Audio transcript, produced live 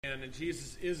And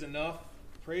Jesus is enough.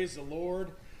 Praise the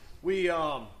Lord. We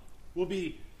will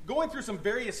be going through some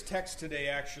various texts today,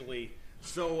 actually.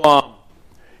 So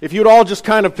if you'd all just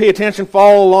kind of pay attention,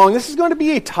 follow along. This is going to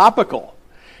be topical.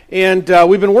 And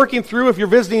we've been working through, if you're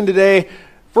visiting today,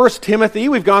 1 Timothy.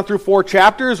 We've gone through 4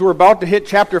 chapters. We're about to hit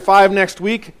chapter 5 next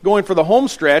week, going for the home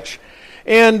stretch.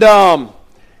 And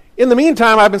in the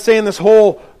meantime, I've been saying this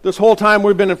whole time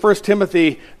we've been in 1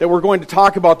 Timothy that we're going to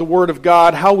talk about the Word of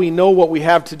God. How we know what we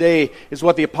have today is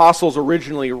what the apostles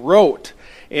originally wrote.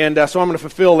 And so I'm going to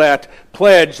fulfill that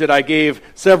pledge that I gave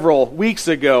several weeks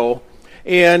ago.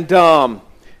 And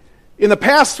in the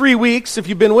past 3 weeks, if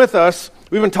you've been with us,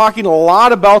 we've been talking a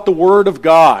lot about the Word of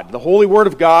God, the Holy Word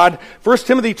of God. 1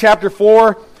 Timothy chapter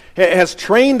 4 has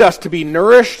trained us to be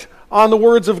nourished on the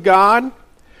words of God.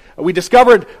 We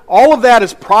discovered all of that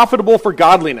is profitable for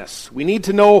godliness. We need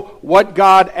to know what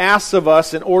God asks of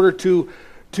us in order to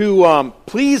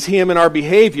please Him in our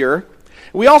behavior.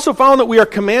 We also found that we are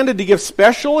commanded to give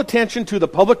special attention to the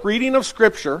public reading of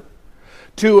Scripture,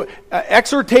 to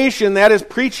exhortation, that is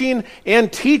preaching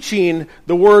and teaching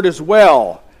the Word as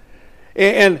well.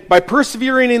 And by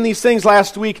persevering in these things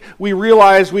last week, we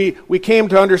realized we came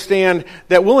to understand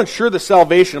that we'll ensure the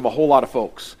salvation of a whole lot of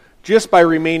folks just by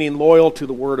remaining loyal to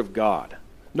the Word of God.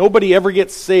 Nobody ever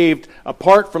gets saved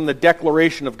apart from the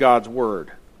declaration of God's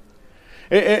Word.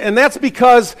 And that's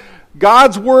because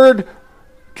God's Word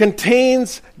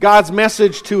contains God's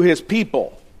message to His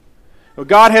people.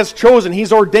 God has chosen,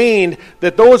 He's ordained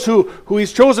that those who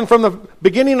He's chosen from the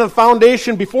beginning of the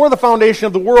foundation, before the foundation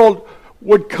of the world,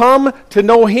 would come to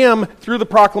know Him through the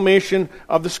proclamation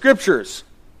of the Scriptures.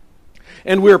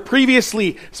 And we were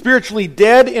previously spiritually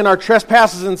dead in our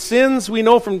trespasses and sins, we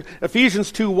know from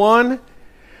Ephesians 2:1.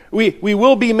 We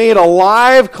will be made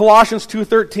alive, Colossians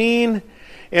 2:13.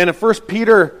 And in 1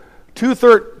 Peter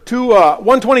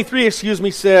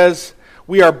 1:23, says,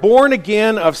 we are born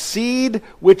again of seed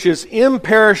which is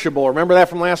imperishable. Remember that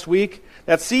from last week?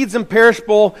 That seed's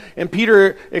imperishable, and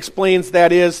Peter explains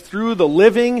that is through the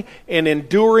living and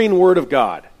enduring Word of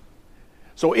God.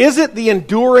 So is it the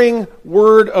enduring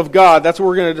Word of God? That's what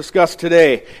we're going to discuss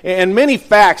today. And many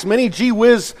facts, many gee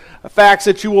whiz facts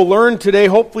that you will learn today,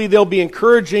 hopefully they'll be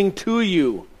encouraging to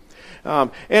you.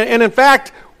 And in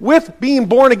fact, with being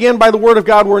born again by the Word of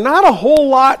God, we're not a whole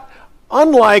lot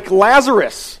unlike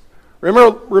Lazarus.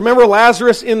 Remember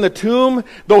Lazarus in the tomb?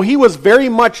 Though he was very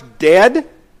much dead,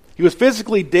 he was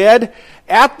physically dead,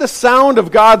 at the sound of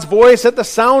God's voice, at the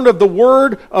sound of the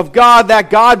Word of God, that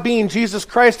God being Jesus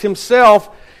Christ Himself,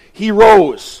 He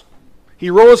rose. He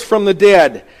rose from the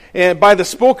dead. And by the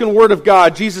spoken word of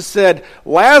God, Jesus said,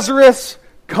 Lazarus,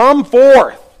 come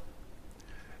forth.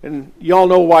 And you all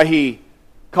know why He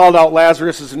called out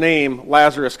Lazarus' name,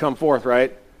 Lazarus, come forth,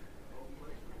 right?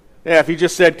 Yeah, if He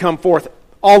just said, come forth,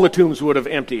 all the tombs would have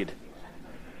emptied.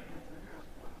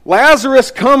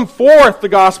 Lazarus, come forth, the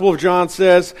Gospel of John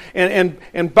says,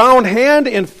 and bound hand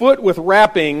and foot with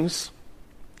wrappings,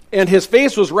 and his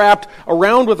face was wrapped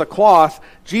around with a cloth.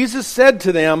 Jesus said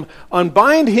to them,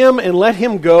 unbind him and let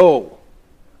him go.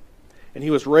 And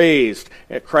he was raised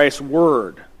at Christ's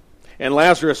word. And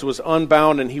Lazarus was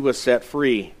unbound and he was set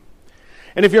free.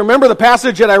 And if you remember the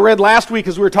passage that I read last week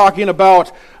as we were talking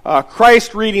about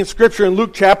Christ reading Scripture in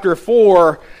Luke chapter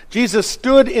 4, Jesus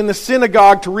stood in the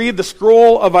synagogue to read the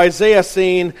scroll of Isaiah,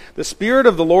 saying, the Spirit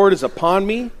of the Lord is upon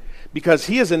me, because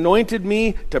He has anointed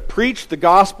me to preach the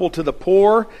gospel to the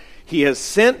poor. He has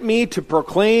sent me to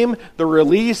proclaim the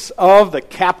release of the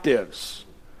captives.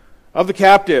 Of the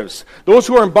captives. Those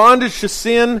who are in bondage to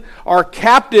sin are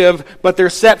captive, but they're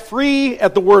set free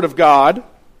at the Word of God,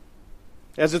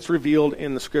 as it's revealed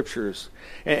in the Scriptures.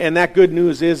 And that good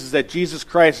news is that Jesus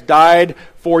Christ died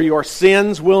for your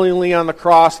sins willingly on the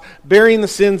cross, bearing the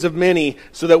sins of many,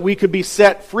 so that we could be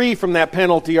set free from that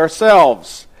penalty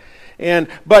ourselves.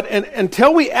 But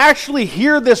until we actually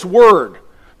hear this Word,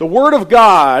 the Word of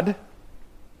God,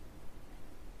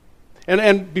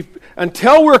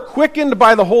 until we're quickened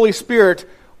by the Holy Spirit,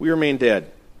 we remain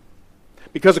dead.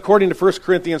 Because according to 1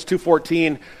 Corinthians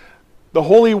 2:14, the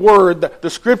Holy Word, the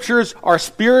Scriptures are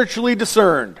spiritually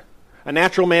discerned. A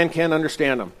natural man can't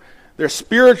understand them. They're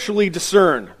spiritually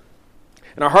discerned.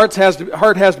 And our heart has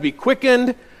to be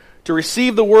quickened to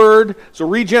receive the Word. So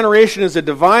regeneration is a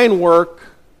divine work.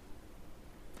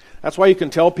 That's why you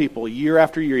can tell people year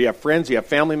after year, you have friends, you have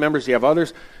family members, you have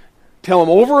others, tell them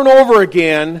over and over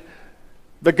again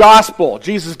the gospel.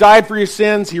 Jesus died for your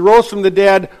sins. He rose from the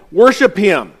dead. Worship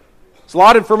Him. It's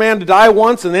allotted for man to die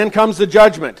once, and then comes the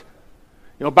judgment.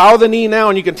 Bow the knee now,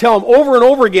 and you can tell them over and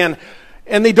over again,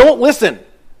 and they don't listen.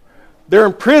 They're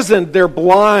imprisoned. They're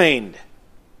blind.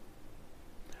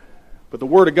 but the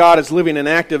Word of God is living and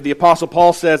active. The Apostle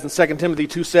Paul says in 2 Timothy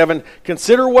 2:7,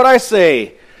 "Consider what I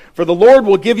say, for the Lord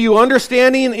will give you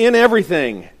understanding in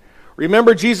everything.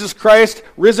 Remember Jesus Christ,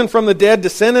 risen from the dead,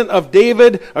 descendant of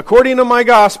David, according to my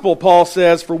gospel," Paul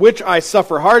says, "for which I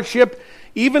suffer hardship,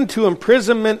 even to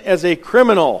imprisonment as a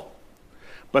criminal.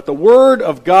 But the Word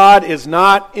of God is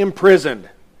not imprisoned."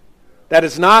 That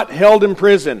is not held in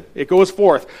prison. It goes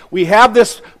forth. We have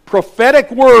this prophetic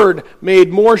word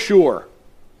made more sure.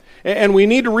 And we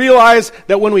need to realize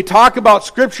that when we talk about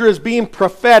Scripture as being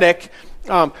prophetic,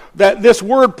 that this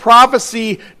word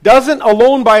prophecy doesn't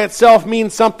alone by itself mean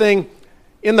something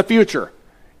in the future.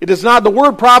 It does not. The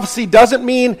word prophecy doesn't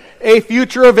mean a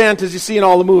future event as you see in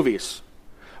all the movies.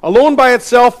 Alone by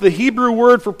itself, the Hebrew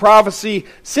word for prophecy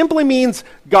simply means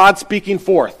God speaking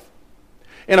forth.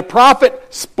 And a prophet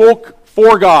spoke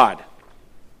for God.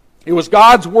 It was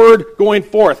God's word going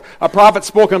forth. A prophet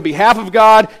spoke on behalf of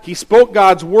God. He spoke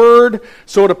God's word.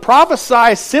 So to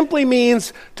prophesy simply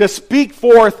means to speak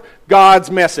forth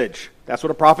God's message. That's what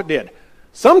a prophet did.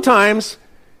 Sometimes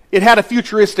it had a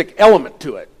futuristic element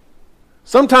to it.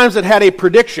 Sometimes it had a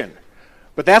prediction.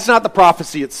 But that's not the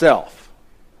prophecy itself.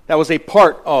 That was a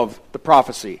part of the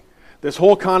prophecy. This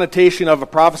whole connotation of a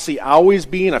prophecy always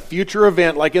being a future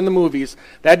event, like in the movies,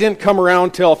 that didn't come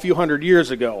around till a few hundred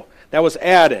years ago. That was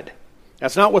added.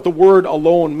 That's not what the word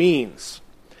alone means.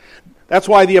 That's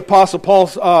why the Apostle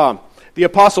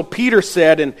Peter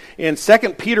said in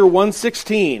 2 Peter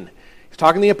 1:16, he's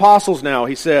talking to the apostles now,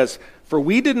 he says, "For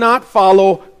we did not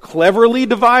follow cleverly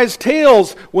devised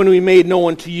tales when we made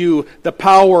known to you the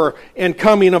power and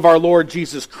coming of our Lord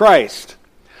Jesus Christ.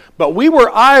 But we were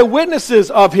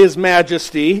eyewitnesses of his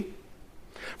majesty.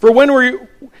 For when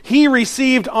he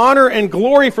received honor and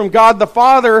glory from God the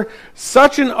Father,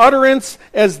 such an utterance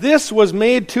as this was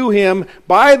made to him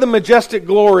by the majestic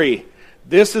glory.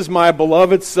 This is my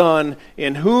beloved Son,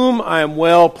 in whom I am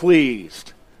well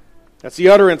pleased." That's the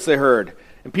utterance they heard.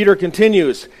 And Peter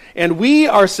continues, "And we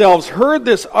ourselves heard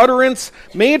this utterance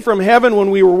made from heaven when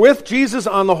we were with Jesus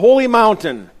on the holy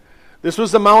mountain." This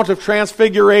was the Mount of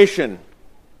Transfiguration.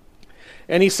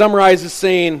 And he summarizes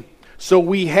saying, so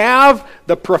we have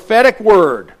the prophetic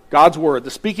word, God's word, the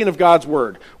speaking of God's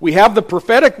word. We have the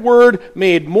prophetic word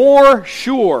made more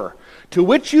sure, to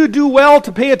which you do well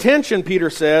to pay attention, Peter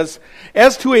says,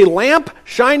 as to a lamp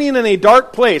shining in a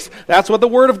dark place. That's what the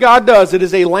word of God does. It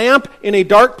is a lamp in a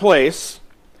dark place,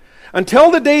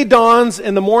 until the day dawns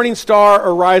and the morning star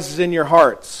arises in your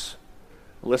hearts.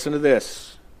 Listen to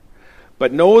this.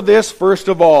 But know this first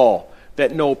of all,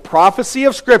 that no prophecy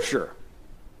of Scripture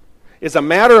is a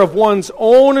matter of one's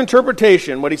own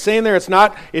interpretation. What he's saying there,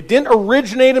 it didn't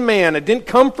originate in man. It didn't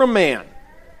come from man.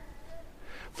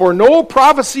 For no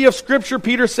prophecy of Scripture,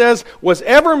 Peter says, was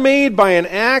ever made by an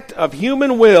act of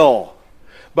human will,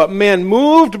 but men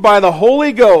moved by the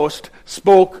Holy Ghost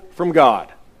spoke from God.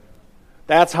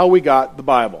 That's how we got the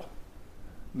Bible.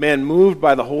 Men moved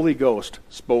by the Holy Ghost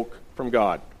spoke from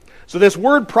God. So this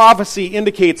word prophecy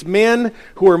indicates men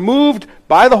who are moved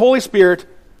by the Holy Spirit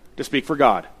to speak for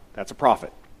God. That's a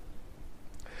prophet.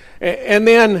 And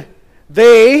then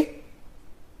they,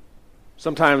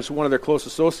 sometimes one of their close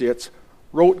associates,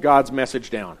 wrote God's message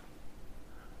down.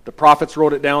 The prophets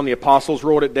wrote it down. The apostles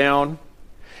wrote it down.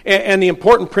 And the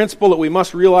important principle that we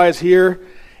must realize here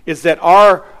is that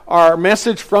our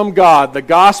message from God, the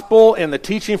gospel and the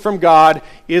teaching from God,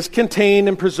 is contained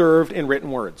and preserved in written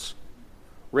words.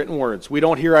 Written words. We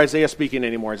don't hear Isaiah speaking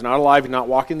anymore. He's not alive. He's not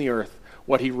walking the earth.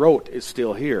 What he wrote is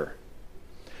still here.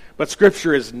 But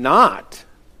Scripture is not.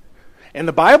 And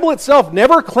the Bible itself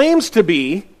never claims to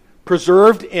be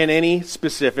preserved in any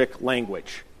specific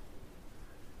language.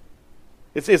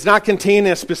 It's not contained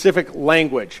in a specific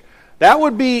language. That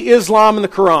would be Islam and the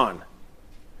Quran.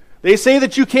 They say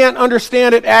that you can't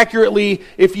understand it accurately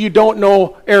if you don't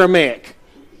know Aramaic.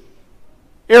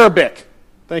 Arabic.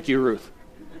 Thank you, Ruth.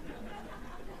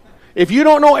 If you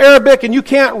don't know Arabic and you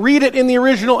can't read it in the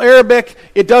original Arabic,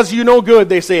 it does you no good,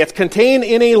 they say. It's contained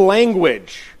in a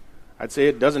language. I'd say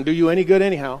it doesn't do you any good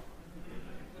anyhow,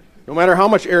 no matter how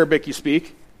much Arabic you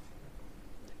speak.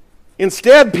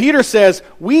 Instead, Peter says,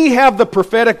 we have the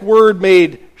prophetic word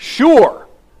made sure.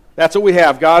 That's what we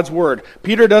have, God's word.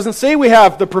 Peter doesn't say we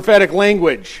have the prophetic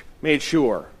language made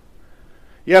sure.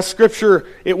 Yes, Scripture,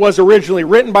 it was originally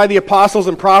written by the apostles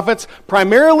and prophets,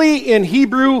 primarily in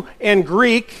Hebrew and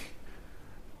Greek.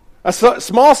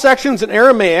 Small sections in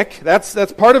Aramaic, that's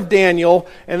part of Daniel,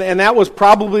 and that was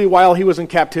probably while he was in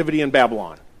captivity in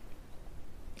Babylon.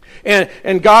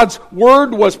 And God's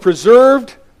word was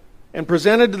preserved and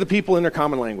presented to the people in their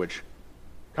common language.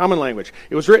 Common language.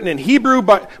 It was written in Hebrew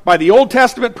by the Old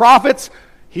Testament prophets,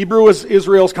 Hebrew was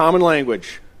Israel's common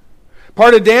language.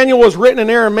 Part of Daniel was written in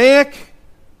Aramaic,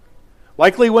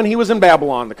 likely when he was in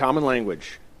Babylon, the common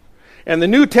language. And the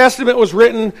New Testament was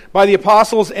written by the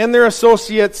apostles and their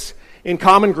associates in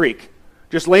common Greek,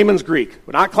 just layman's Greek.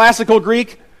 Not classical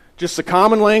Greek, just the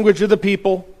common language of the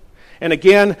people. And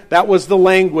again, that was the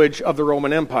language of the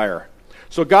Roman Empire.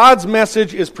 So God's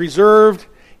message is preserved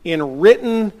in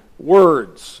written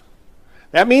words.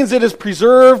 That means it is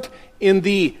preserved in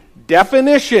the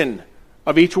definition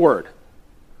of each word,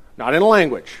 not in a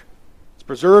language. It's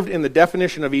preserved in the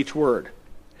definition of each word.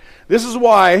 This is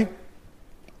why,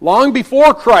 long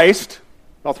before Christ,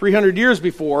 about 300 years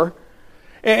before,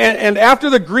 and after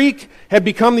the Greek had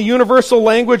become the universal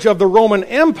language of the Roman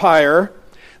Empire,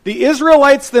 the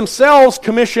Israelites themselves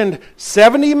commissioned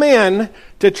 70 men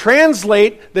to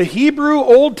translate the Hebrew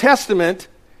Old Testament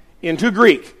into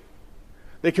Greek.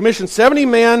 They commissioned 70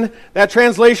 men. That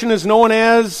translation is known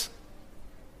as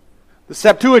the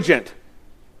Septuagint.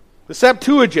 The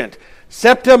Septuagint.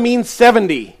 Septa means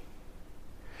 70.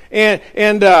 And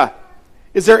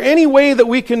is there any way that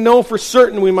we can know for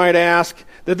certain, we might ask,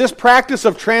 that this practice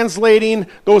of translating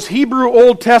those Hebrew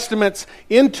Old Testaments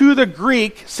into the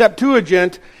Greek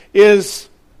Septuagint is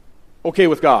okay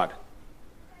with God?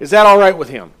 Is that all right with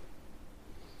Him?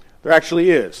 There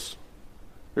actually is.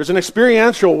 There's an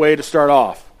experiential way to start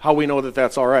off, how we know that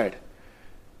that's all right.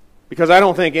 Because I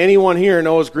don't think anyone here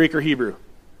knows Greek or Hebrew.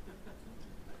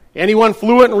 Anyone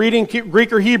fluent in reading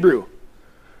Greek or Hebrew?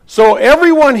 So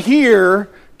everyone here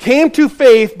came to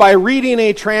faith by reading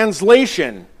a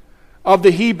translation of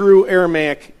the Hebrew,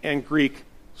 Aramaic, and Greek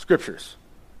scriptures.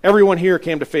 Everyone here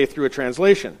came to faith through a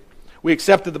translation. We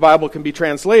accept that the Bible can be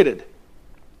translated.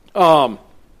 Imagine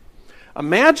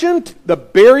the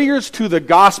barriers to the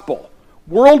gospel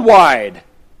worldwide.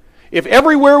 If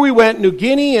everywhere we went, New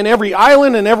Guinea and every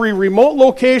island and every remote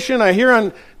location, I hear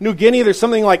on New Guinea there's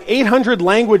something like 800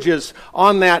 languages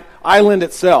on that island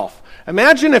itself.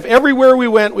 Imagine if everywhere we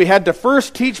went we had to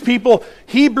first teach people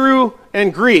Hebrew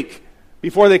and Greek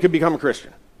before they could become a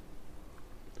Christian.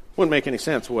 Wouldn't make any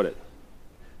sense, would it?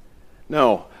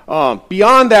 No.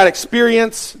 Beyond that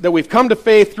experience that we've come to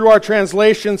faith through our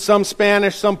translation, some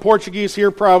Spanish, some Portuguese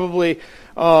here probably,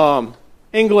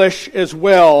 English as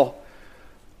well,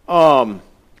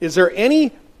 is there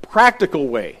any practical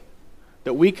way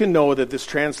that we can know that this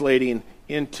translating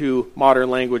into modern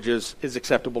languages is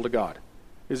acceptable to God?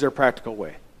 Is there a practical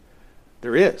way?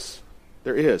 There is.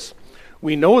 There is.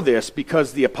 We know this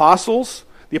because the apostles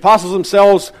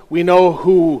themselves, we know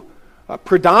who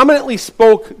predominantly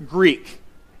spoke Greek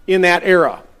in that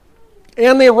era.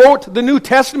 And they wrote the New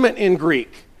Testament in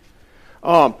Greek.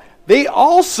 They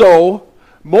also,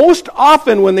 most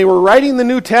often when they were writing the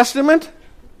New Testament,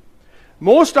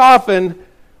 most often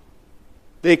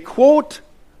they quote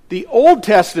the Old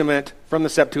Testament from the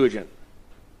Septuagint.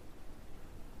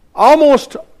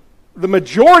 Almost the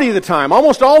majority of the time,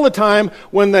 almost all the time,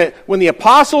 when the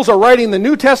apostles are writing the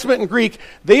New Testament in Greek,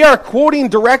 they are quoting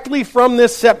directly from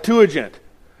this Septuagint,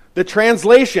 the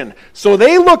translation. So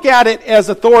they look at it as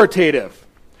authoritative.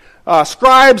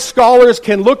 Scribes, scholars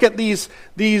can look at these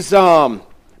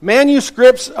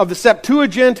manuscripts of the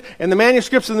Septuagint and the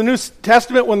manuscripts of the New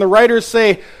Testament when the writers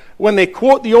say, when they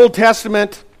quote the Old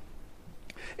Testament,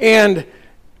 and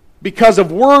because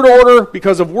of word order,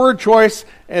 because of word choice,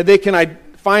 they can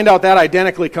find out that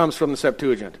identically comes from the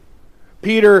Septuagint.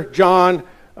 Peter, John,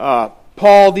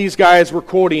 Paul, these guys were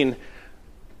quoting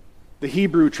the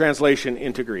Hebrew translation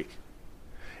into Greek.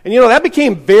 And that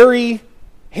became very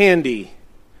handy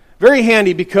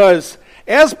because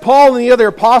as Paul and the other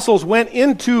apostles went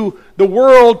into the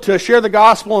world to share the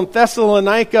gospel in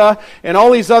Thessalonica and all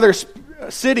these other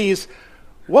cities,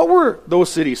 what were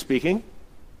those cities speaking?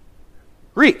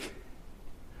 Greek.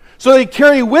 So they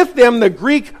carry with them the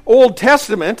Greek Old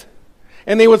Testament,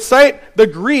 and they would cite the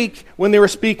Greek when they were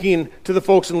speaking to the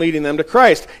folks and leading them to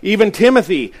Christ. Even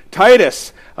Timothy,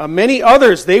 Titus, many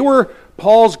others, they were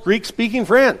Paul's Greek-speaking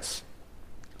friends.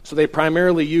 So they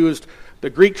primarily used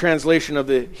the Greek translation of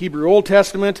the Hebrew Old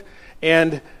Testament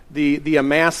and the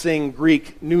amassing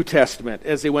Greek New Testament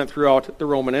as they went throughout the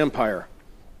Roman Empire.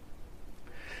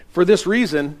 For this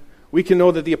reason, we can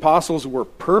know that the apostles were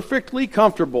perfectly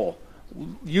comfortable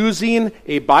using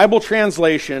a Bible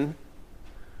translation,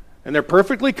 and they're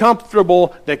perfectly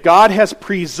comfortable that God has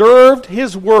preserved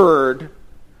His Word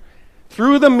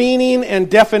through the meaning and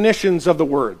definitions of the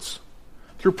words,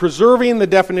 through preserving the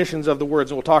definitions of the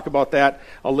words, and we'll talk about that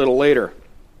a little later.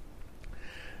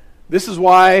 This is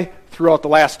why throughout the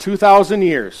last 2,000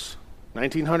 years,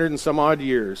 1,900 and some odd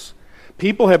years,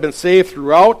 people have been saved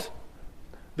throughout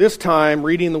this time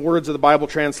reading the words of the Bible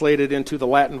translated into the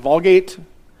Latin Vulgate,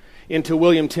 into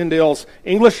William Tyndale's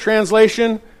English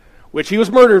translation, which he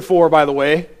was murdered for, by the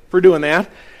way, for doing that,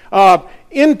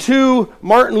 into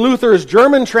Martin Luther's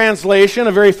German translation,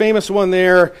 a very famous one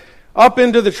there, up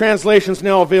into the translations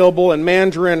now available in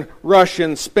Mandarin,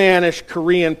 Russian, Spanish,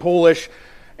 Korean, Polish,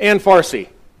 and Farsi,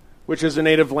 which is the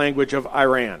native language of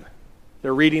Iran.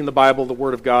 They're reading the Bible, the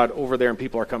Word of God, over there, and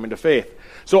people are coming to faith.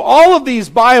 So all of these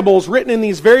Bibles written in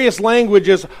these various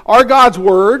languages are God's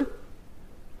Word,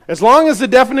 as long as the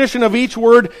definition of each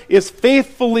word is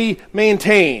faithfully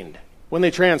maintained when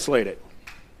they translate it.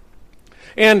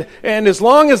 And as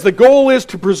long as the goal is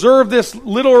to preserve this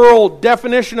literal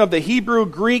definition of the Hebrew,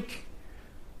 Greek,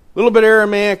 a little bit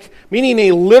Aramaic, meaning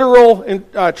a literal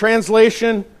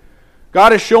translation,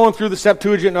 God has shown through the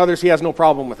Septuagint and others He has no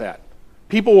problem with that.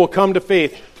 People will come to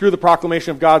faith through the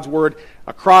proclamation of God's Word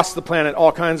across the planet,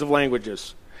 all kinds of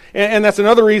languages. And that's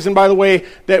another reason, by the way,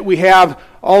 that we have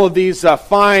all of these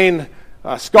fine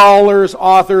scholars,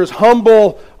 authors,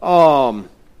 humble,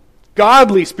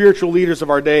 godly spiritual leaders of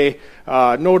our day,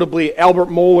 notably Albert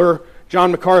Mohler,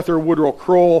 John MacArthur, Woodrow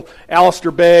Kroll,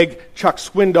 Alistair Begg, Chuck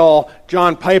Swindoll,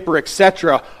 John Piper,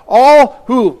 etc. All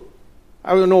who,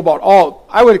 I don't know about all,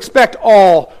 I would expect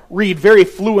all read very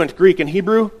fluent Greek and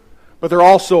Hebrew, but they're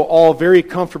also all very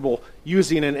comfortable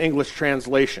using an English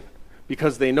translation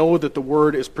because they know that the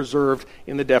Word is preserved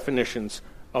in the definitions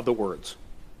of the words.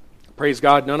 Praise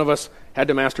God, none of us had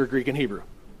to master Greek and Hebrew.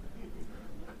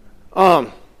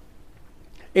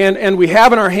 And we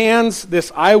have in our hands this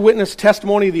eyewitness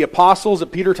testimony of the apostles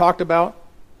that Peter talked about.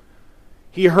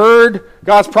 He heard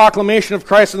God's proclamation of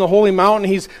Christ on the holy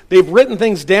mountain. They've written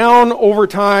things down over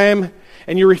time.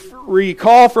 And you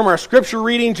recall from our scripture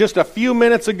reading just a few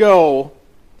minutes ago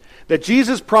that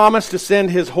Jesus promised to send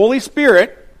His Holy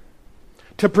Spirit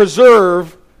to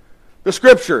preserve the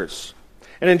Scriptures.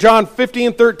 And in John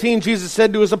 15:13, Jesus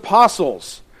said to His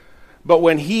apostles, "But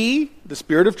when He, the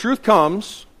Spirit of truth,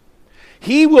 comes,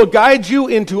 He will guide you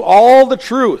into all the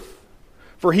truth.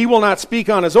 For He will not speak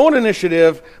on His own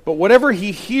initiative, but whatever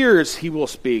He hears, He will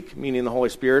speak," meaning the Holy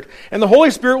Spirit. "And the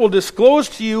Holy Spirit will disclose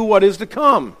to you what is to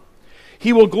come.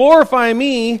 He will glorify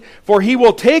me, for He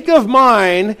will take of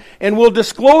mine and will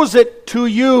disclose it to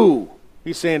you,"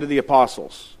 He's saying to the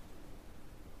apostles.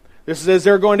 This is as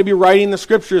they're going to be writing the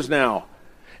Scriptures now.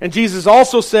 And Jesus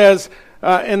also says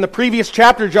in the previous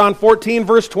chapter, John 14,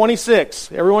 verse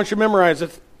 26, everyone should memorize it.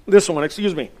 This one,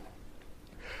 excuse me.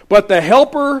 "But the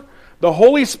Helper, the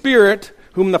Holy Spirit,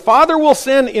 whom the Father will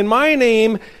send in my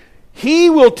name, He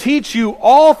will teach you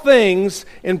all things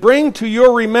and bring to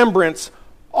your remembrance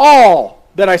all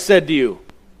that I said to you."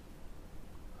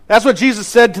 That's what Jesus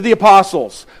said to the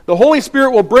apostles. The Holy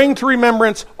Spirit will bring to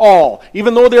remembrance all.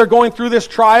 Even though they're going through this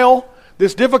trial,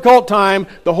 this difficult time,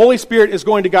 the Holy Spirit is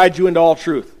going to guide you into all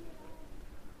truth.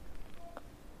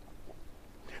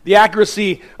 The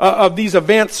accuracy of these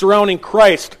events surrounding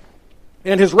Christ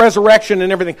and His resurrection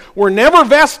and everything were never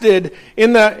vested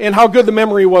in how good the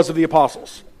memory was of the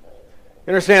apostles.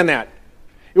 You understand that?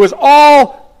 It was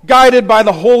all guided by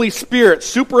the Holy Spirit,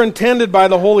 superintended by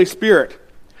the Holy Spirit.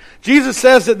 Jesus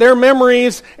says that their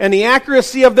memories and the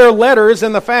accuracy of their letters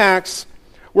and the facts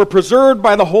were preserved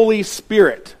by the Holy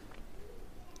Spirit.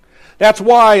 That's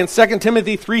why in 2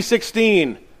 Timothy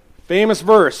 3:16, famous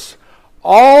verse,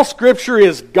 all Scripture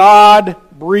is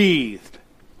God-breathed.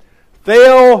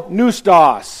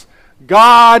 Theopneustos,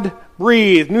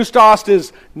 God-breathed. Pneustos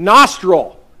is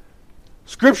nostril.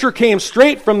 Scripture came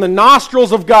straight from the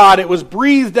nostrils of God. It was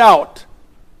breathed out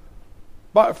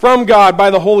from God by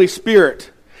the Holy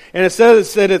Spirit. And it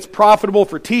says that it's profitable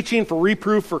for teaching, for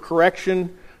reproof, for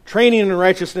correction, training in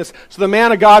righteousness, so the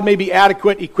man of God may be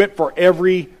adequate, equipped for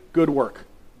every good work.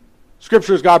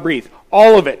 Scripture is God-breathed.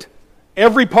 All of it.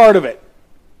 Every part of it.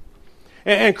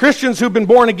 And Christians who've been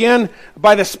born again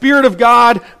by the Spirit of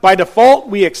God, by default,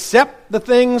 we accept the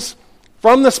things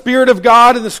from the Spirit of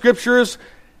God in the Scriptures.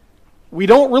 We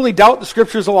don't really doubt the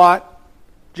Scriptures a lot,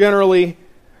 generally.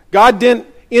 God didn't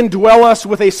indwell us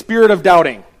with a spirit of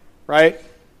doubting, right?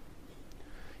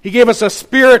 He gave us a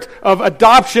spirit of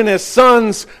adoption as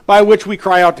sons by which we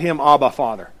cry out to Him, Abba,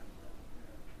 Father.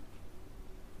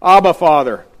 Abba,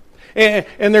 Father. And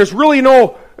there's really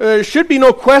should be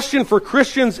no question for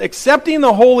Christians accepting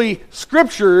the Holy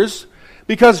Scriptures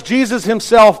because Jesus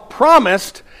Himself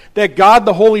promised that God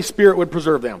the Holy Spirit would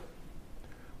preserve them.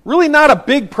 Really not a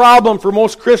big problem for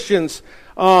most Christians.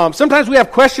 Sometimes we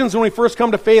have questions when we first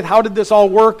come to faith, how did this all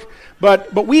work?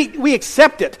 But we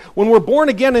accept it. When we're born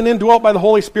again and indwelt by the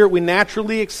Holy Spirit, we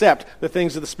naturally accept the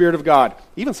things of the Spirit of God.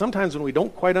 Even sometimes when we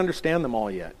don't quite understand them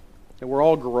all yet. And we're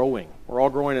all growing. We're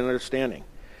all growing in understanding.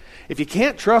 If you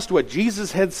can't trust what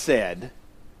Jesus had said,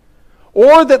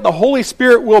 or that the Holy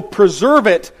Spirit will preserve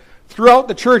it throughout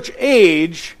the church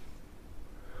age,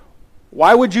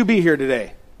 why would you be here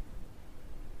today?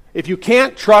 If you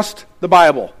can't trust the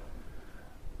Bible,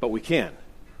 but we can,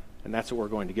 and that's what we're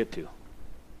going to get to.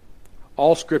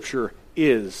 All Scripture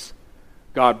is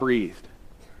God-breathed.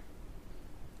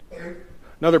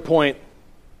 Another point,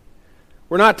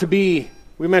 we're not to be,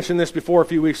 we mentioned this before a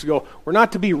few weeks ago, we're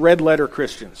not to be red-letter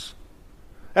Christians.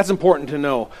 That's important to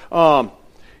know.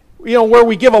 Where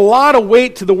we give a lot of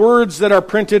weight to the words that are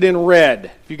printed in red.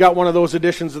 If you got one of those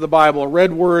editions of the Bible,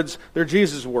 red words, they're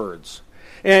Jesus' words.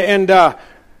 And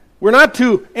we're not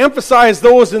to emphasize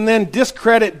those and then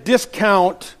discredit,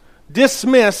 discount,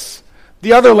 dismiss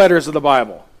the other letters of the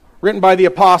Bible, written by the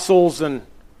apostles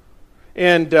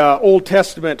and Old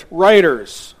Testament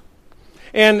writers.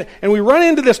 And we run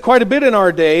into this quite a bit in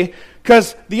our day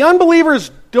because the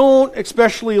unbelievers don't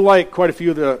especially like quite a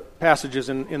few of the passages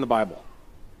in the Bible.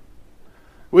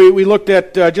 We looked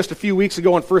at just a few weeks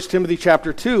ago in 1 Timothy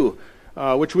chapter 2,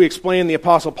 which we explained the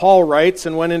Apostle Paul writes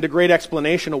and went into great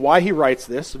explanation of why he writes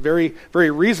this, a very,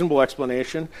 very reasonable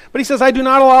explanation. But he says, I do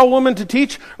not allow a woman to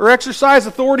teach or exercise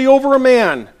authority over a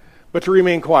man, but to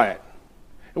remain quiet.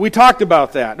 And we talked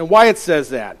about that and why it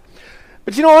says that.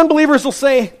 But unbelievers will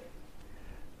say,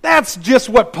 that's just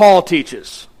what Paul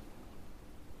teaches.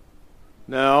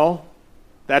 No,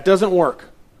 that doesn't work.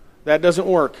 That doesn't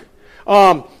work.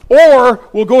 Or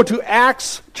we'll go to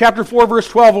Acts chapter 4, verse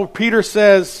 12, where Peter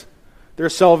says,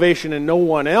 there's salvation in no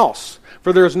one else.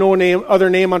 For there is no other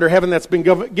name under heaven that's been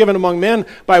given among men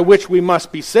by which we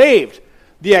must be saved.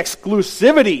 The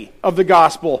exclusivity of the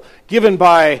gospel given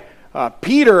by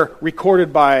Peter,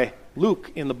 recorded by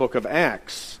Luke in the book of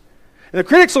Acts. And the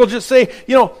critics will just say,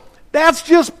 that's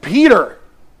just Peter.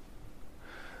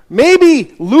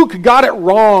 Maybe Luke got it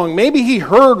wrong. Maybe he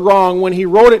heard wrong when he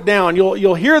wrote it down.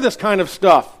 You'll hear this kind of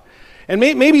stuff. And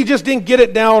maybe he just didn't get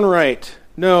it down right.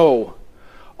 No.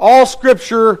 All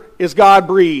Scripture is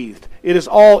God-breathed. It is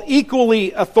all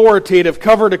equally authoritative,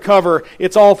 cover to cover.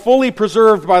 It's all fully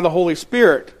preserved by the Holy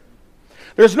Spirit.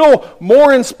 There's no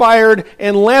more inspired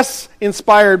and less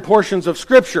inspired portions of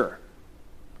Scripture.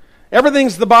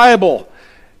 Everything's the Bible.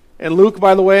 And Luke,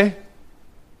 by the way,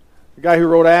 the guy who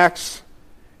wrote Acts,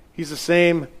 he's the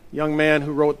same young man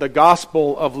who wrote the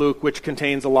Gospel of Luke, which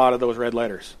contains a lot of those red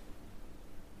letters.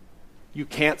 You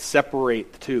can't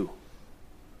separate the two.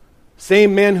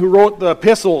 Same men who wrote the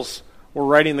epistles were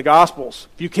writing the Gospels.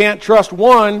 If you can't trust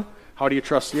one, how do you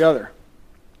trust the other?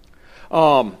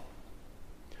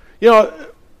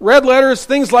 Red letters,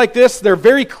 things like this, they're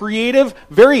very creative,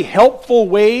 very helpful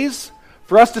ways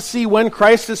for us to see when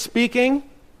Christ is speaking.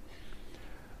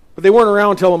 But they weren't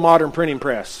around until the modern printing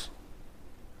press.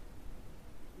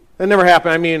 That never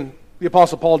happened. I mean, the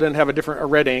Apostle Paul didn't have a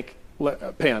red ink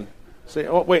pen. Say,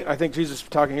 oh, wait, I think Jesus is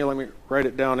talking here. Let me write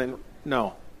it down. And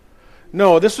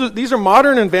no, these are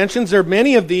modern inventions. There are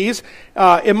many of these.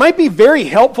 It might be very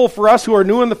helpful for us who are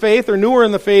new in the faith or newer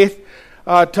in the faith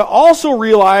to also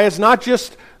realize not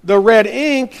just the red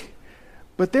ink,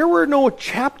 but there were no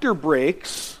chapter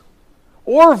breaks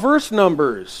or verse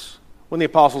numbers when the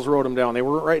apostles wrote them down. They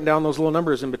weren't writing down those little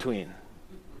numbers in between.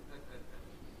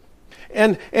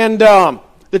 And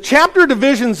the chapter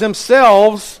divisions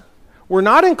themselves were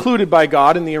not included by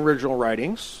God in the original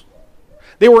writings.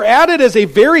 They were added as a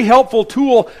very helpful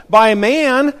tool by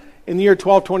man in the year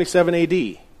 1227 AD.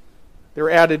 They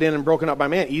were added in and broken up by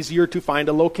man, easier to find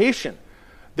a location.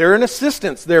 They're an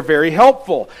assistance. They're very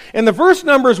helpful. And the verse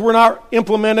numbers were not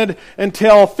implemented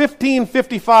until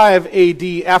 1555 AD,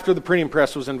 after the printing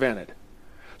press was invented.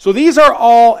 So these are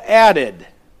all added.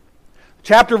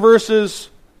 Chapter verses,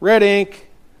 red ink,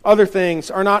 other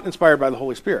things are not inspired by the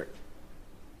Holy Spirit.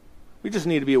 We just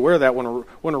need to be aware of that when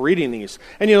we're reading these.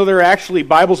 And there are actually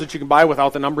Bibles that you can buy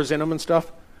without the numbers in them and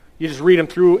stuff. You just read them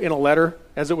through in a letter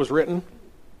as it was written.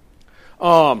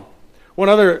 One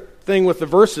other thing with the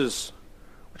verses,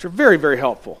 which are very, very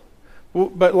helpful.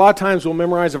 But a lot of times we'll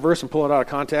memorize a verse and pull it out of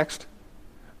context.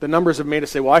 The numbers have made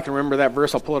us say, well, I can remember that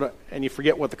verse, I'll pull it out, and you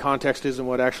forget what the context is and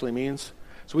what it actually means.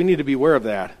 So we need to be aware of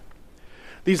that.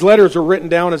 These letters are written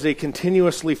down as a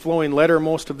continuously flowing letter,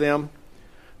 most of them.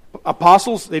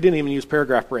 Apostles, they didn't even use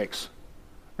paragraph breaks.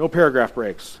 No paragraph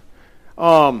breaks.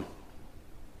 Does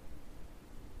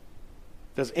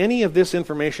any of this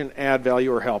information add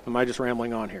value or help? Am I just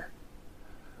rambling on here?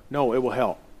 No, it will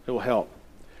help. It will help.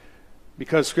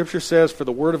 Because Scripture says, for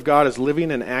the Word of God is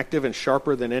living and active and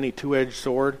sharper than any two-edged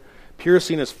sword,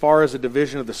 piercing as far as a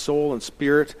division of the soul and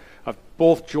spirit, of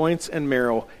both joints and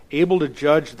marrow, able to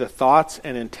judge the thoughts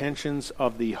and intentions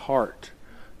of the heart.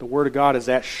 The Word of God is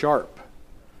that sharp.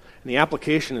 And the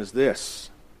application is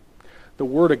this. the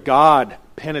Word of God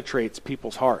penetrates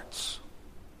people's hearts.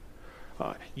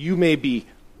 You may be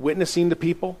witnessing to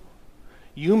people.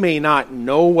 You may not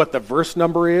know what the verse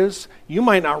number is. You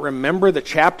might not remember the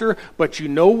chapter, but you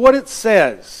know what it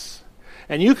says.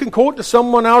 And you can quote to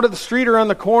someone out at the street or on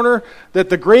the corner that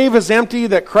the grave is empty,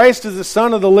 that Christ is the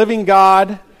Son of the living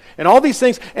God, and all these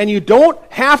things. And you don't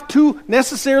have to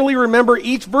necessarily remember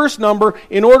each verse number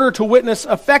in order to witness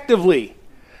effectively.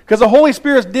 Because the Holy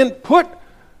Spirit didn't put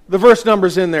the verse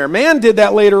numbers in there. Man did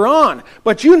that later on.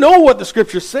 But you know what the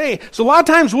Scriptures say. So a lot of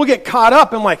times we'll get caught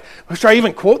up and like, should I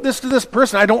even quote this to this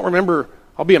person? I don't remember.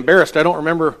 I'll be embarrassed. I don't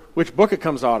remember which book it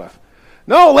comes out of.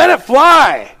 No, let it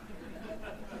fly.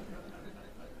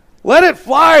 Let it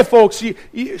fly, folks.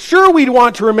 Sure, we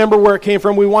want to remember where it came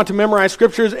from. We want to memorize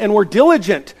Scriptures, and we're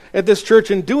diligent at this church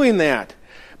in doing that.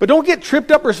 But don't get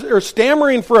tripped up or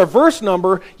stammering for a verse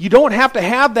number. You don't have to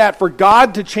have that for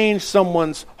God to change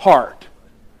someone's heart.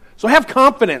 So have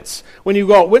confidence when you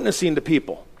go out witnessing to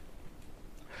people.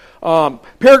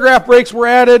 Paragraph breaks were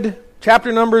added,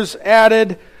 chapter numbers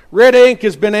added, red ink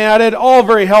has been added, all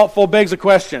very helpful, begs a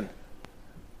question.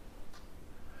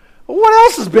 What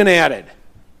else has been added?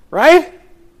 Right?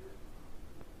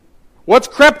 What's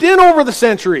crept in over the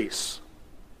centuries?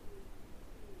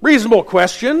 Reasonable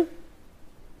question.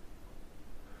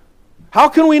 How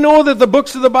can we know that the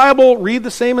books of the Bible read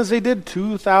the same as they did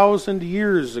 2,000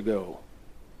 years ago?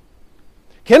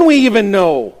 Can we even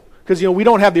know? Because, we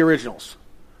don't have the originals.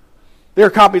 They're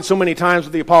copied so many times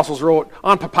that the apostles wrote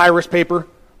on papyrus paper.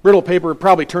 Brittle paper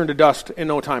probably turned to dust in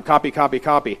no time. Copy, copy,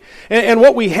 copy. And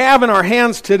what we have in our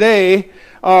hands today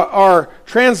are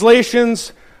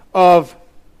translations of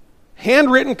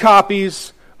handwritten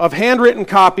copies of handwritten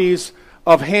copies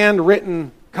of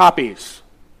handwritten copies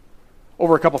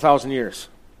over a couple thousand years.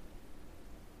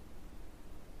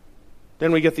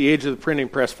 Then we get the age of the printing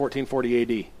press,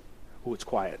 1440 AD. Oh, it's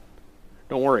quiet.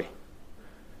 Don't worry.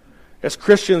 As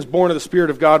Christians born of the Spirit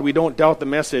of God, we don't doubt the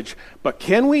message, but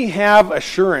can we have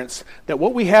assurance that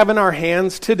what we have in our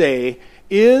hands today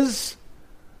is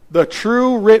the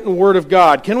true written Word of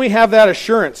God? Can we have that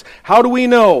assurance? How do we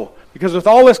know? Because with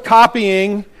all this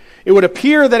copying, it would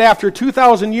appear that after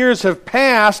 2,000 years have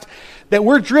passed, that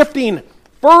we're drifting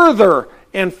further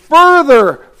and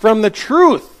further from the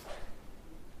truth.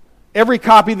 Every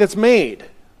copy that's made.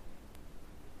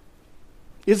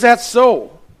 Is that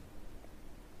so?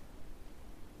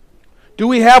 Do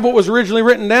we have what was originally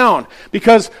written down?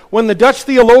 Because when the Dutch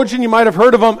theologian, you might have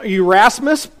heard of him,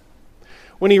 Erasmus,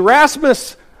 when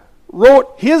Erasmus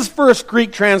wrote his first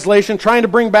Greek translation, trying to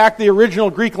bring back the original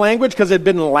Greek language because it had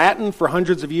been in Latin for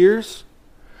hundreds of years,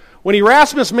 when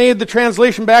Erasmus made the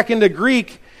translation back into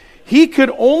Greek, he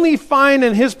could only find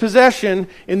in his possession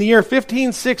in the year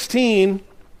 1516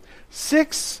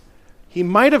 he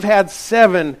might have had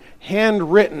 7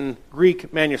 handwritten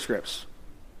Greek manuscripts.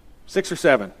 6 or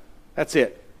 7. That's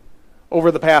it.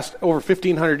 Over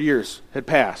 1,500 years had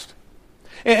passed.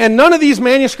 And none of these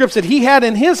manuscripts that he had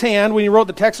in his hand when he wrote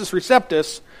the Textus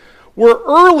Receptus were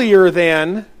earlier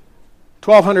than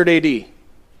 1200 AD.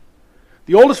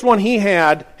 The oldest one he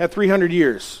had 300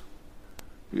 years.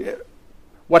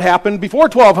 What happened before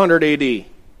 1200 AD?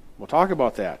 We'll talk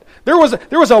about that. There was a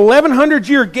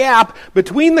 1,100-year gap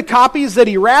between the copies that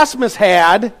Erasmus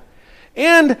had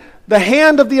and the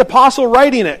hand of the apostle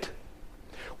writing it.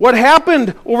 What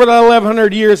happened over the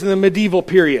 1,100 years in the medieval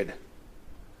period?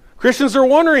 Christians are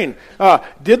wondering,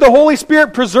 did the Holy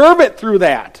Spirit preserve it through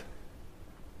that?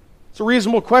 It's a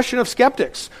reasonable question of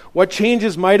skeptics. What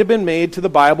changes might have been made to the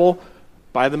Bible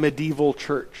by the medieval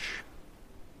church?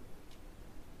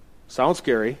 Sounds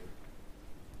scary.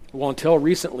 Well, until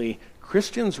recently,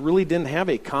 Christians really didn't have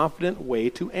a confident way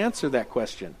to answer that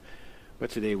question. But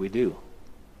today we do.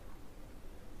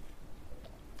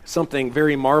 Something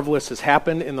very marvelous has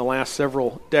happened in the last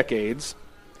several decades.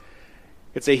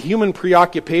 It's a human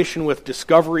preoccupation with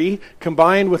discovery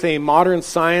combined with a modern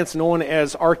science known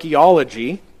as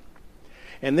archaeology.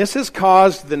 And this has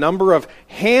caused the number of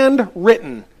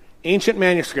handwritten ancient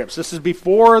manuscripts. This is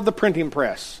before the printing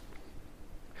press.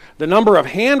 The number of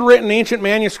handwritten ancient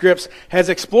manuscripts has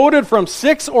exploded from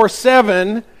 6 or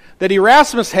 7 that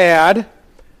Erasmus had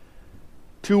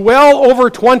to well over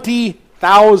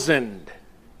 20,000.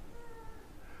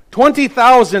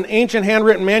 20,000 ancient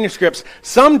handwritten manuscripts,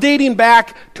 some dating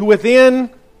back to within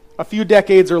a few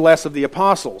decades or less of the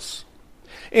apostles.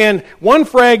 And one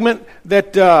fragment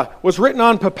that was written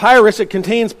on papyrus, it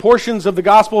contains portions of the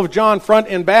Gospel of John front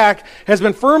and back, has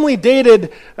been firmly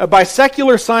dated by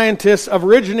secular scientists of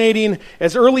originating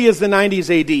as early as the 90s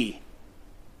AD. You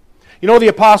know, the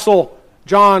Apostle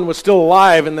John was still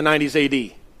alive in the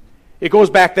 90s AD. It goes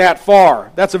back that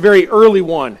far. That's a very early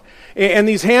one. And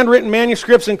these handwritten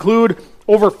manuscripts include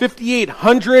over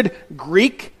 5,800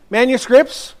 Greek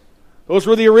manuscripts. Those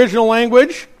were the original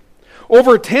language.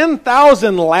 Over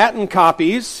 10,000 Latin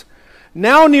copies.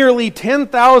 Now nearly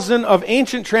 10,000 of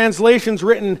ancient translations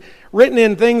written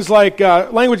in things like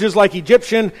languages like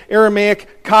Egyptian,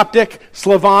 Aramaic, Coptic,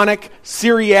 Slavonic,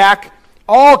 Syriac,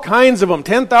 all kinds of them,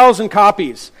 10,000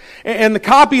 copies. And the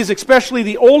copies, especially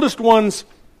the oldest ones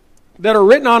that are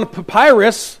written on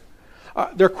papyrus,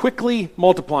 they're quickly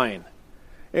multiplying.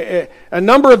 A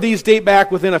number of these date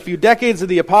back within a few decades of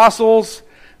the apostles.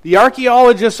 The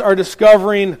archaeologists are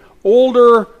discovering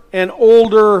older and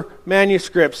older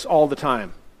manuscripts all the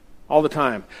time.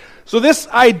 So this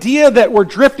idea that we're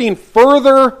drifting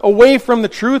further away from the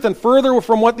truth and further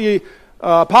from what the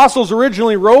apostles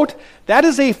originally wrote, that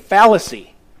is a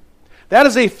fallacy. That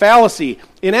is a fallacy.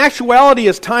 In actuality,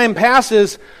 as time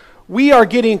passes, we are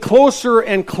getting closer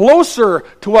and closer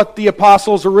to what the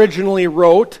apostles originally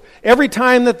wrote every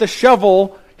time that the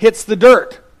shovel hits the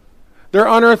dirt. They're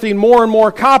unearthing more and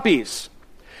more copies.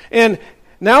 And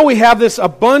now we have this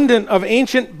abundance of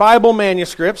ancient Bible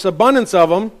manuscripts, abundance of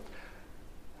them.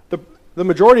 The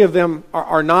majority of them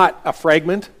are not a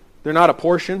fragment. They're not a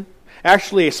portion.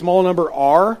 Actually, a small number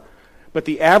are. But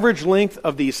the average length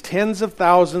of these tens of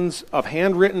thousands of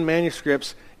handwritten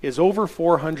manuscripts is over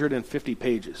 450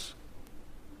 pages.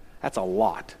 That's a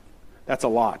lot. That's a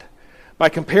lot. By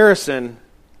comparison,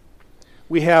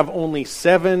 we have only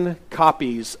 7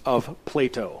 copies of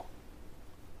Plato.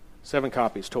 7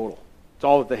 copies total. That's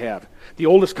all that they have. The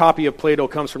oldest copy of Plato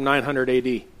comes from 900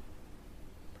 A.D.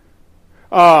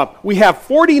 We have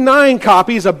 49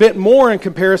 copies, a bit more in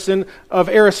comparison, of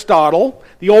Aristotle.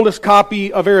 The oldest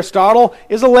copy of Aristotle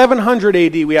is 1100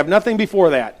 A.D. We have nothing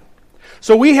before that.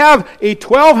 So we have a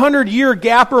 1,200-year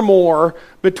gap or more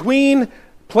between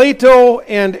Plato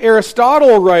and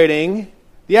Aristotle writing,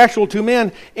 the actual two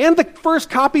men, and the first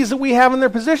copies that we have in their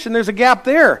possession. There's a gap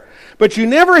there. But you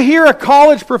never hear a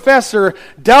college professor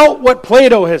doubt what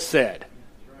Plato has said.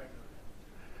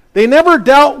 They never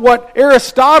doubt what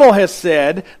Aristotle has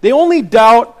said. They only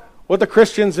doubt what the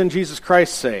Christians in Jesus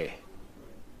Christ say.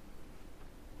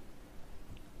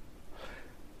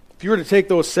 If you were to take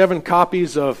those 7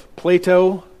 copies of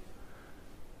Plato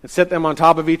and set them on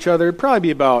top of each other, it'd probably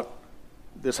be about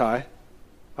this high,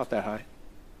 about that high.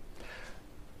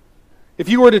 If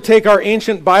you were to take our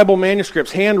ancient Bible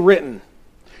manuscripts, handwritten,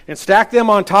 and stack them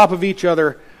on top of each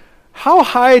other, how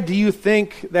high do you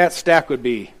think that stack would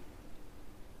be?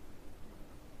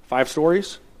 5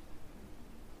 stories?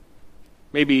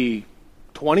 Maybe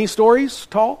 20 stories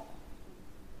tall?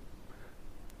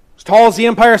 As tall as the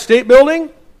Empire State Building?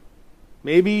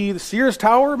 Maybe the Sears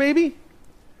Tower, maybe?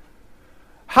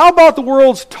 How about the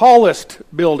world's tallest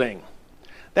building?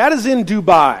 That is in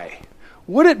Dubai.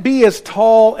 Would it be as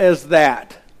tall as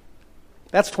that?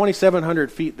 That's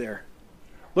 2,700 feet there.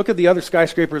 Look at the other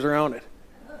skyscrapers around it.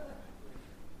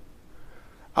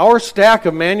 Our stack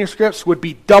of manuscripts would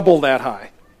be double that high.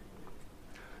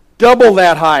 Double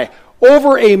that high.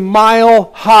 Over a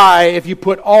mile high if you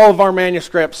put all of our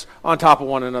manuscripts on top of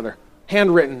one another.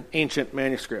 Handwritten ancient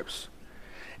manuscripts.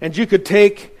 And you could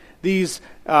take these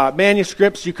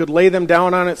manuscripts, you could lay them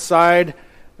down on its side,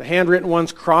 the handwritten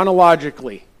ones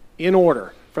chronologically, in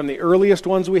order, from the earliest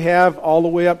ones we have all the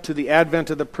way up to the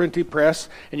advent of the printing press,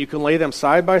 and you can lay them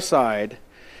side by side,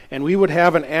 and we would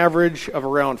have an average of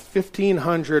around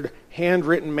 1,500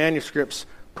 handwritten manuscripts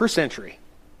per century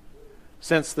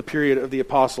since the period of the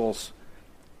apostles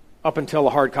up until the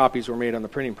hard copies were made on the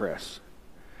printing press.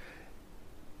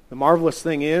 The marvelous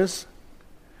thing is,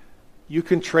 you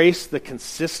can trace the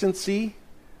consistency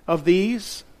of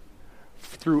these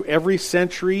through every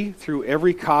century, through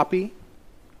every copy,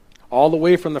 all the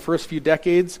way from the first few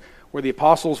decades where the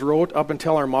apostles wrote up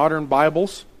until our modern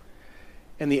Bibles.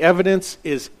 And the evidence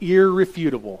is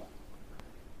irrefutable.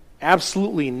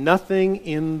 Absolutely nothing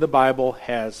in the Bible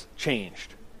has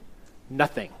changed.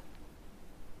 Nothing.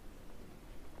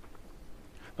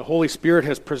 The Holy Spirit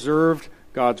has preserved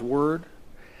God's Word.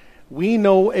 We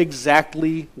know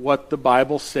exactly what the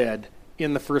Bible said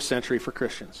in the first century for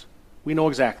Christians. We know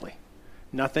exactly.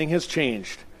 Nothing has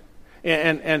changed.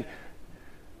 And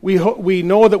we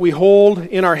know that we hold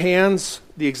in our hands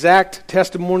the exact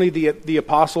testimony the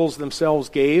apostles themselves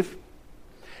gave.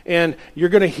 And you're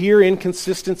going to hear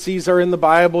inconsistencies are in the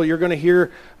Bible. You're going to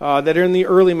hear that are in the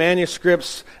early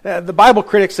manuscripts. The Bible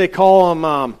critics, they call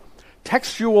them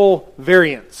textual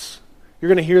variants. You're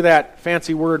going to hear that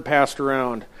fancy word passed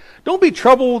around. Don't be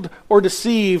troubled or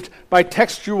deceived by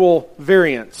textual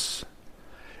variants.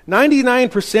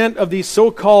 99% of these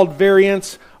so-called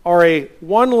variants are a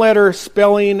one-letter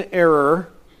spelling error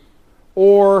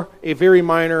or a very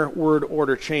minor word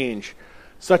order change,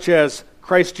 such as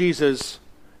Christ Jesus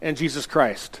and Jesus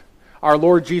Christ. Our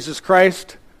Lord Jesus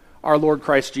Christ, our Lord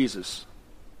Christ Jesus.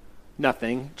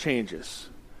 Nothing changes.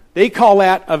 They call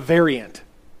that a variant.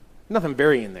 Nothing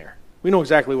varying there. We know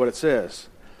exactly what it says.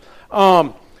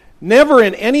 Never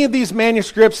in any of these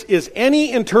manuscripts is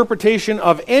any interpretation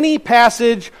of any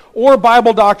passage or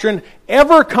Bible doctrine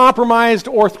ever compromised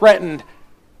or threatened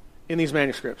in these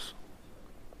manuscripts.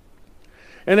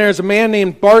 And there's a man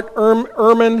named Bart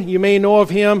Ehrman. You may know of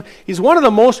him. He's one of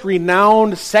the most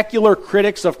renowned secular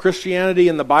critics of Christianity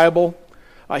in the Bible.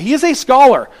 He is a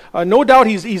scholar. No doubt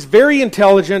he's very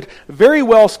intelligent, very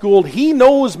well schooled. He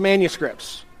knows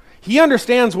manuscripts. He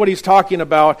understands what he's talking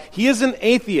about. He is an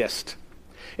atheist.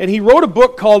 And he wrote a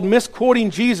book called Misquoting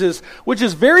Jesus, which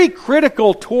is very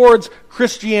critical towards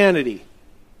Christianity.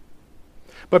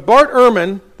 But Bart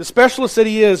Ehrman, the specialist that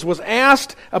he is, was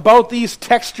asked about these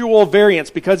textual variants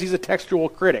because he's a textual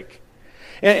critic.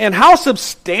 And how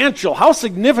substantial, how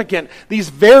significant these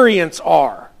variants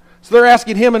are. So they're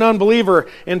asking him, an unbeliever,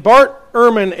 and Bart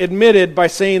Ehrman admitted by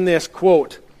saying this,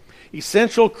 quote,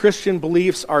 "Essential Christian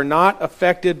beliefs are not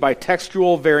affected by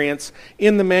textual variants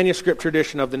in the manuscript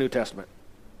tradition of the New Testament."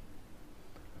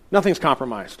 Nothing's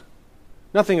compromised.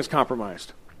 Nothing is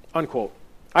compromised. Unquote.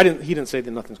 He didn't say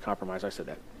that nothing's compromised. I said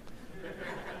that.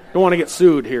 Don't want to get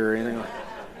sued here or anything like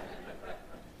that.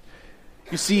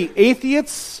 You see,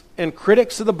 atheists and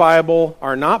critics of the Bible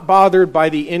are not bothered by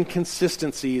the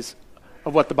inconsistencies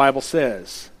of what the Bible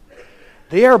says.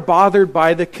 They are bothered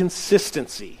by the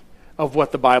consistency of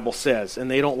what the Bible says, and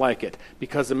they don't like it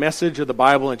because the message of the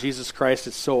Bible and Jesus Christ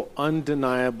is so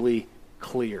undeniably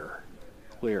clear.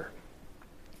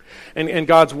 And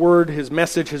God's Word, His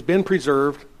message, has been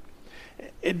preserved.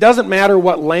 It doesn't matter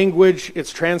what language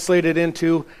it's translated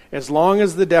into, as long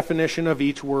as the definition of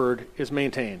each word is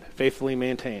maintained, faithfully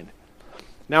maintained.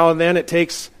 Now and then it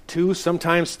takes 2,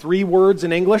 sometimes 3 words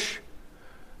in English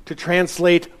to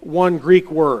translate one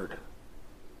Greek word.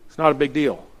 It's not a big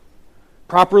deal.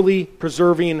 Properly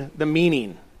preserving the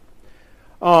meaning.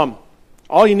 All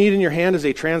you need in your hand is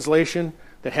a translation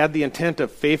that had the intent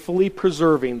of faithfully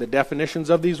preserving the definitions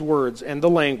of these words and the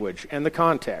language and the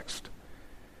context.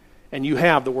 And you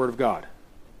have the Word of God.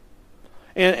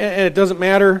 And it doesn't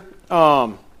matter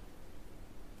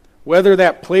whether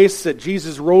that place that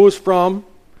Jesus rose from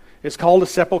is called a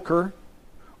sepulcher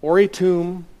or a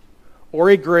tomb or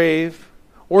a grave,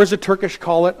 or as the Turkish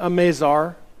call it, a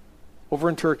mezar over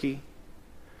in Turkey.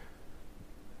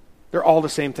 They're all the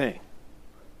same thing.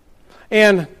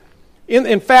 And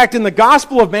in fact, in the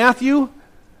Gospel of Matthew,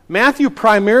 Matthew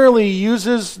primarily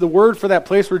uses the word for that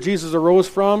place where Jesus arose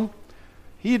from.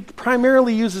 He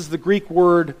primarily uses the Greek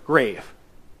word grave.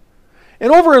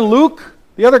 And over in Luke,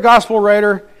 the other Gospel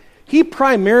writer, he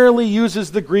primarily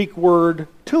uses the Greek word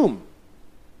tomb.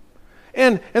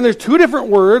 And there's 2 different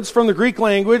words from the Greek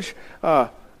language. They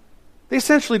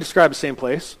essentially describe the same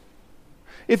place.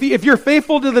 If you're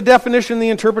faithful to the definition and the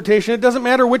interpretation, it doesn't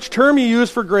matter which term you use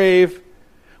for grave.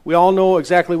 We all know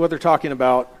exactly what they're talking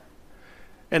about.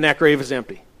 And that grave is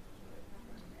empty.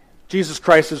 Jesus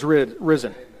Christ is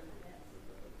risen.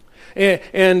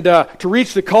 And to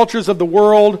reach the cultures of the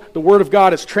world, the Word of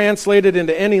God is translated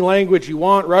into any language you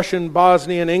want: Russian,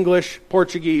 Bosnian, English,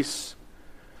 Portuguese.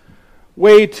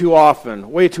 Way too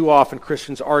often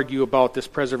Christians argue about this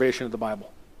preservation of the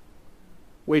Bible.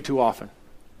 Way too often.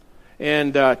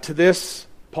 And to this,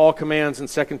 Paul commands in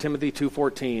 2 Timothy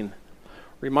 2:14,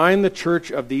 "Remind the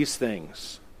church of these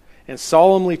things, and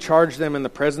solemnly charge them in the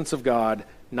presence of God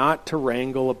not to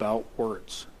wrangle about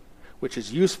words, which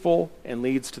is useful and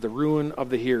leads to the ruin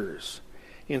of the hearers.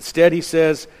 Instead," he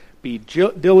says, "be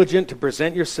diligent to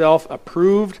present yourself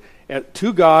approved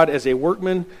to God as a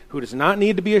workman who does not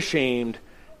need to be ashamed,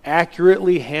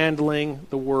 accurately handling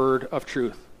the word of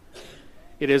truth."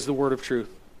 It is the word of truth.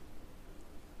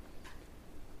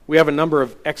 We have a number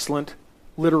of excellent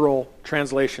literal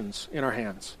translations in our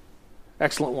hands.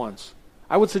 Excellent ones.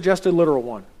 I would suggest a literal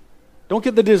one. Don't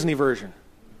get the Disney version.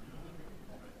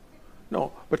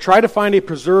 No, but try to find a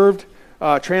preserved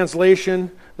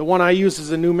translation. The one I use is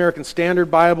the New American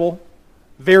Standard Bible.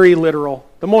 Very literal.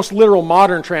 The most literal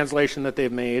modern translation that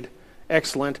they've made.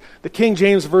 Excellent. The King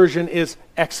James Version is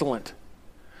excellent.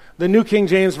 The New King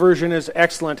James Version is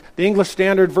excellent. The English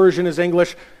Standard Version is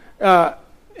English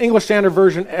Standard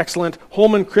Version, excellent.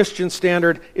 Holman Christian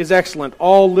Standard is excellent.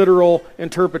 All literal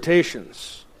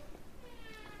interpretations.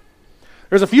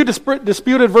 There's a few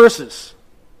disputed verses.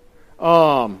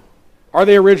 Are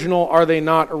they original? Are they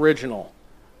not original?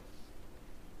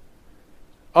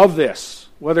 Of this,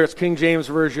 whether it's King James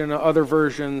Version or other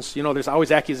versions, there's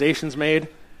always accusations made.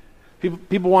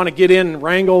 People want to get in and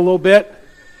wrangle a little bit.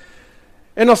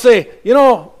 And they'll say,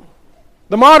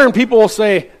 the modern people will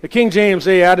say, the King James,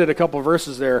 they added a couple of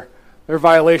verses there. Their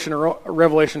violation of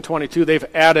Revelation 22, they've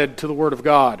added to the Word of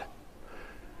God.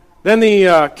 Then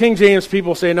the King James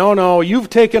people say, no, you've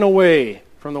taken away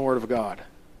from the Word of God.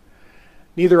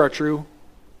 Neither are true.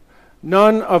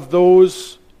 None of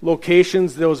those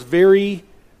locations, those very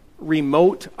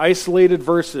remote, isolated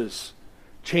verses,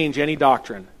 change any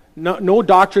doctrine. No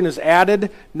doctrine is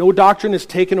added. No doctrine is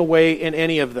taken away in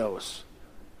any of those.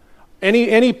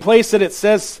 Any place that it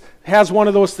says has one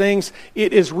of those things,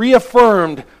 it is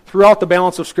reaffirmed throughout the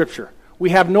balance of Scripture.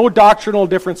 We have no doctrinal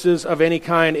differences of any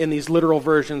kind in these literal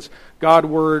versions. God's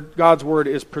Word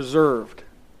is preserved.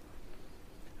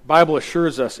 The Bible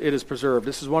assures us it is preserved.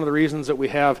 This is one of the reasons that we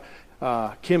have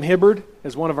Kim Hibbard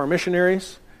as one of our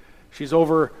missionaries. She's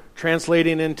over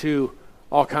translating into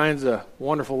all kinds of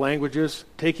wonderful languages,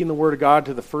 taking the Word of God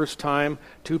to the first time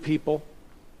to people.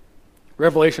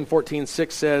 Revelation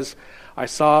 14:6 says, I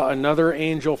saw another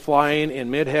angel flying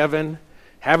in mid-heaven,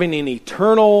 having an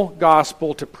eternal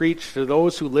gospel to preach to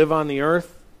those who live on the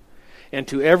earth, and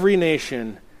to every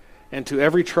nation, and to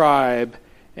every tribe,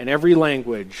 and every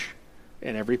language,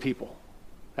 and every people.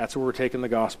 That's where we're taking the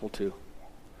gospel to.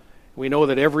 We know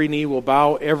that every knee will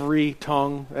bow, every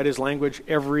tongue, that is language,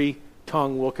 every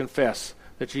tongue will confess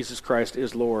that Jesus Christ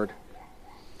is Lord.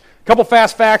 A couple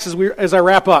fast facts as I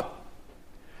wrap up.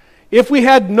 If we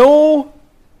had no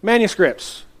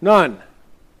manuscripts, none,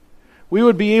 we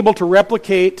would be able to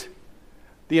replicate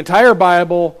the entire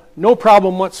Bible, no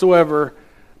problem whatsoever,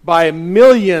 by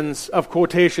millions of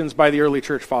quotations by the early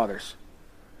church fathers.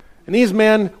 And these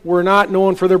men were not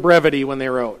known for their brevity when they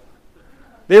wrote.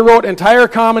 They wrote entire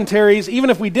commentaries. Even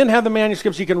if we didn't have the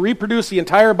manuscripts, you can reproduce the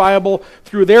entire Bible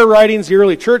through their writings, the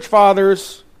early church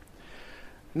fathers.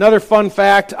 Another fun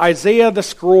fact, Isaiah the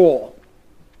scroll.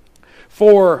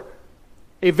 For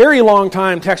a very long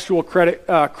time, textual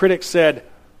critics said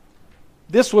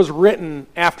this was written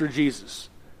after Jesus,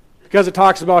 because it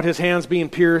talks about his hands being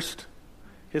pierced,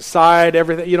 his side,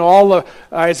 everything. All the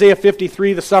Isaiah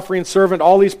 53, the suffering servant,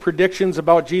 all these predictions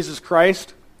about Jesus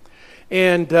Christ.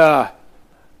 And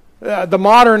the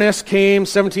modernists came,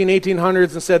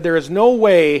 1800s, and said there is no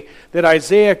way that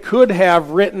Isaiah could have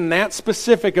written that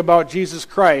specific about Jesus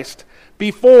Christ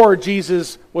before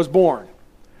Jesus was born.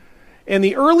 And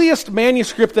the earliest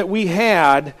manuscript that we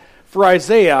had for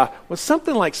Isaiah was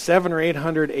something like 700 or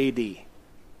 800 AD.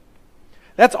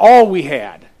 That's all we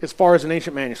had as far as an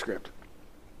ancient manuscript.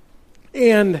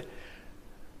 And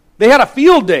they had a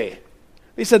field day.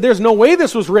 They said there's no way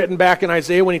this was written back in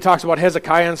Isaiah when he talks about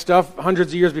Hezekiah and stuff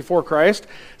hundreds of years before Christ.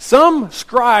 Some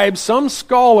scribe, some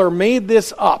scholar made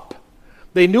this up.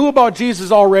 They knew about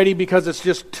Jesus already because it's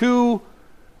just too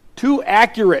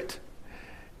accurate.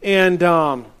 And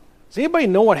does anybody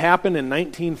know what happened in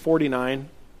 1949?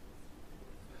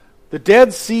 The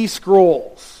Dead Sea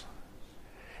Scrolls.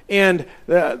 And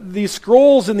these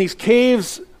scrolls in these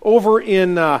caves over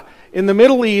in the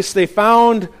Middle East, they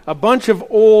found a bunch of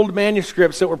old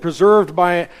manuscripts that were preserved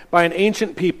by an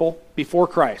ancient people before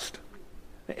Christ.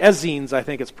 Essenes, I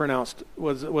think it's pronounced,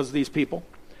 was these people.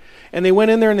 And they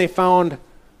went in there and they found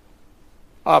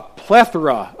a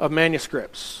plethora of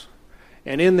manuscripts.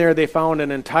 And in there they found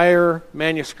an entire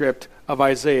manuscript of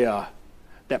Isaiah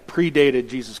that predated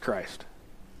Jesus Christ.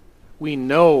 We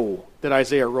know that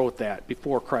Isaiah wrote that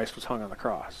before Christ was hung on the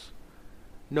cross.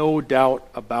 No doubt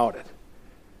about it.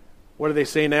 What do they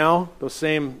say now, those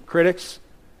same critics?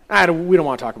 We don't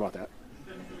want to talk about that.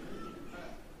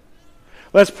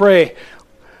 Let's pray.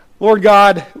 Lord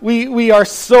God, we are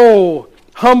so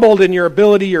humbled in your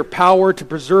ability, your power to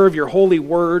preserve your holy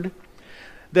word,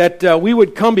 that we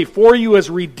would come before you as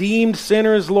redeemed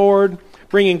sinners, Lord,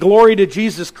 bringing glory to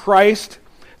Jesus Christ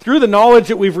through the knowledge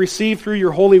that we've received through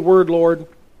your holy word, Lord.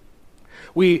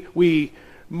 We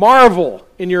marvel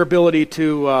in your ability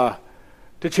to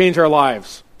change our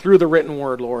lives through the written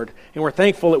word, Lord. And we're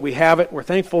thankful that we have it. We're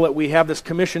thankful that we have this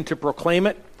commission to proclaim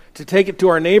it, to take it to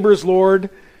our neighbors, Lord,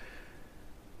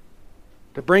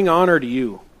 to bring honor to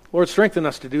you. Lord, strengthen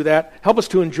us to do that. Help us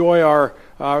to enjoy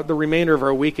the remainder of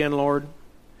our weekend, Lord.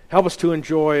 Help us to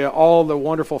enjoy all the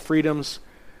wonderful freedoms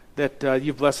that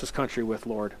you've blessed this country with,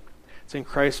 Lord. It's in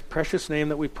Christ's precious name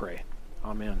that we pray.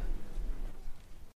 Amen.